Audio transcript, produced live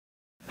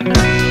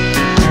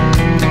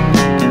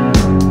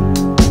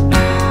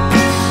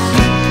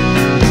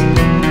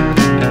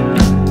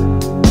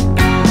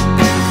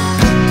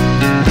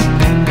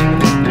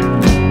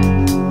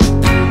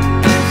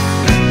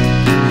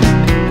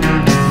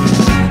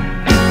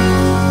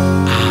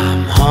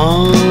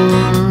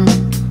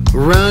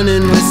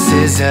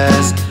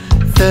scissors.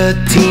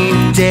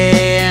 13th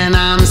day and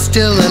I'm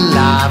still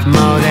alive.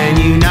 More than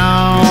you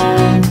know,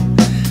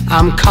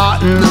 I'm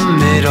caught in the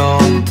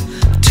middle.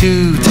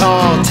 Two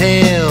tall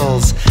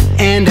tales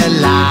and a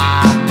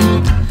lie.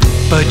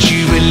 But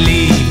you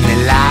believed me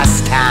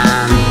last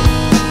time.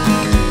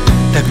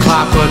 The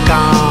clockwork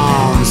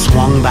arm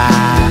swung by.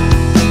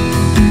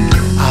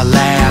 Our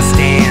last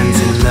dance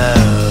in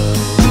love.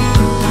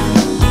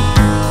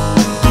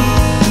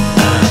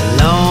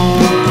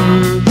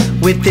 Alone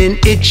with an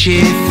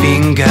itchy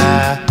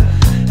finger,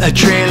 a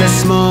trail of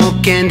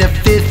smoke and a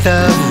fifth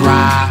of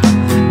rye.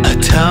 A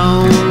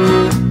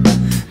tone,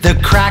 the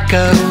crack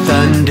of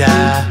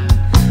thunder.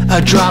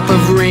 A drop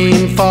of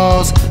rain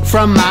falls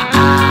from my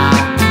eye.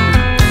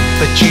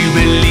 But you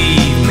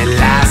believed me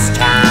last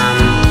time.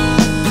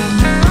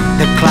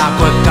 The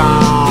clockwork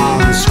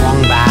arm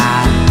swung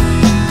by.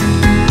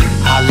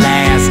 Our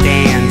last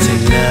dance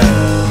in love.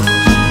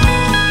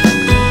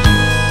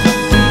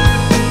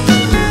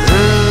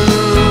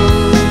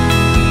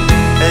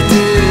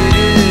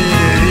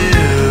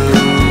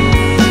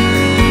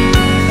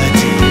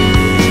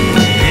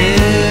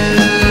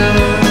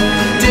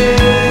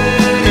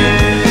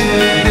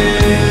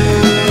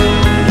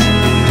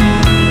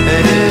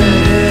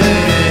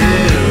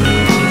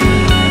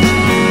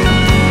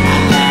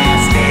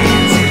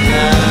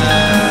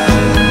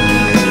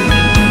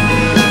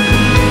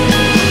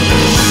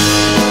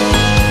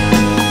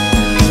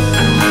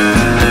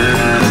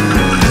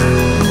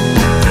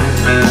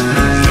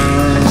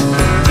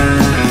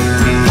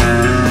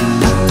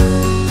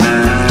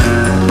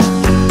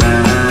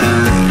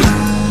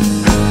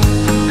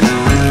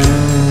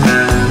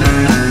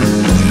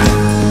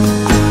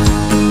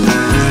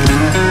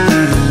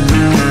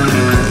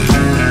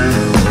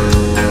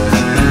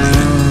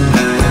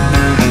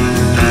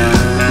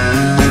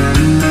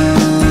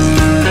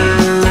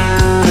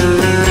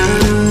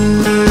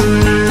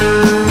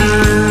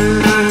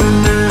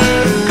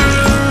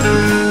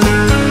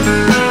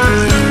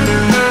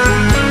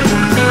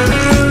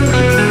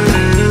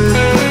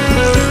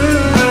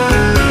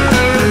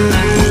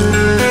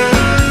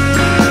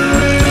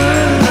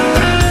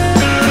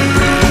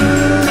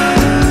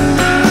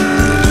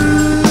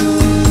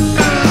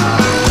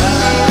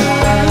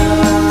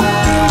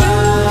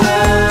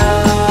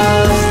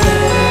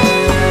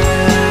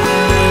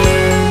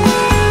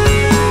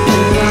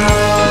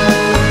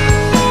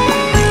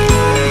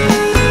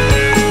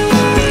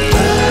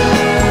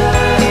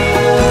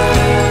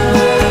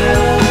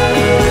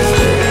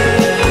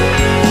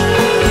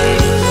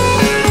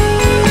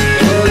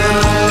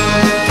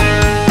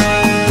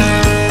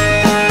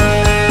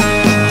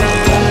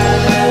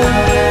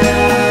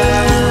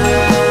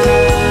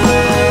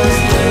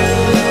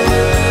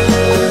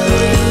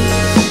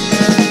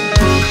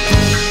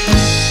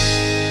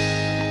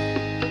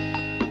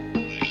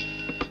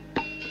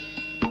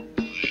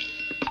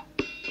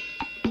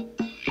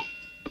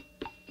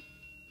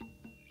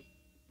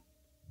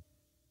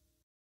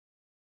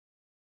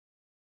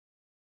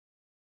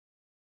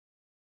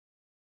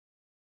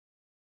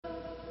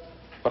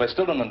 But I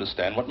still don't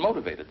understand what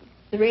motivated them.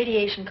 The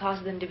radiation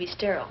caused them to be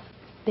sterile.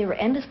 They were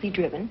endlessly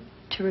driven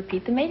to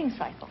repeat the mating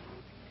cycle.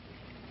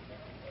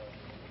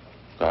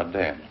 God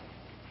damn.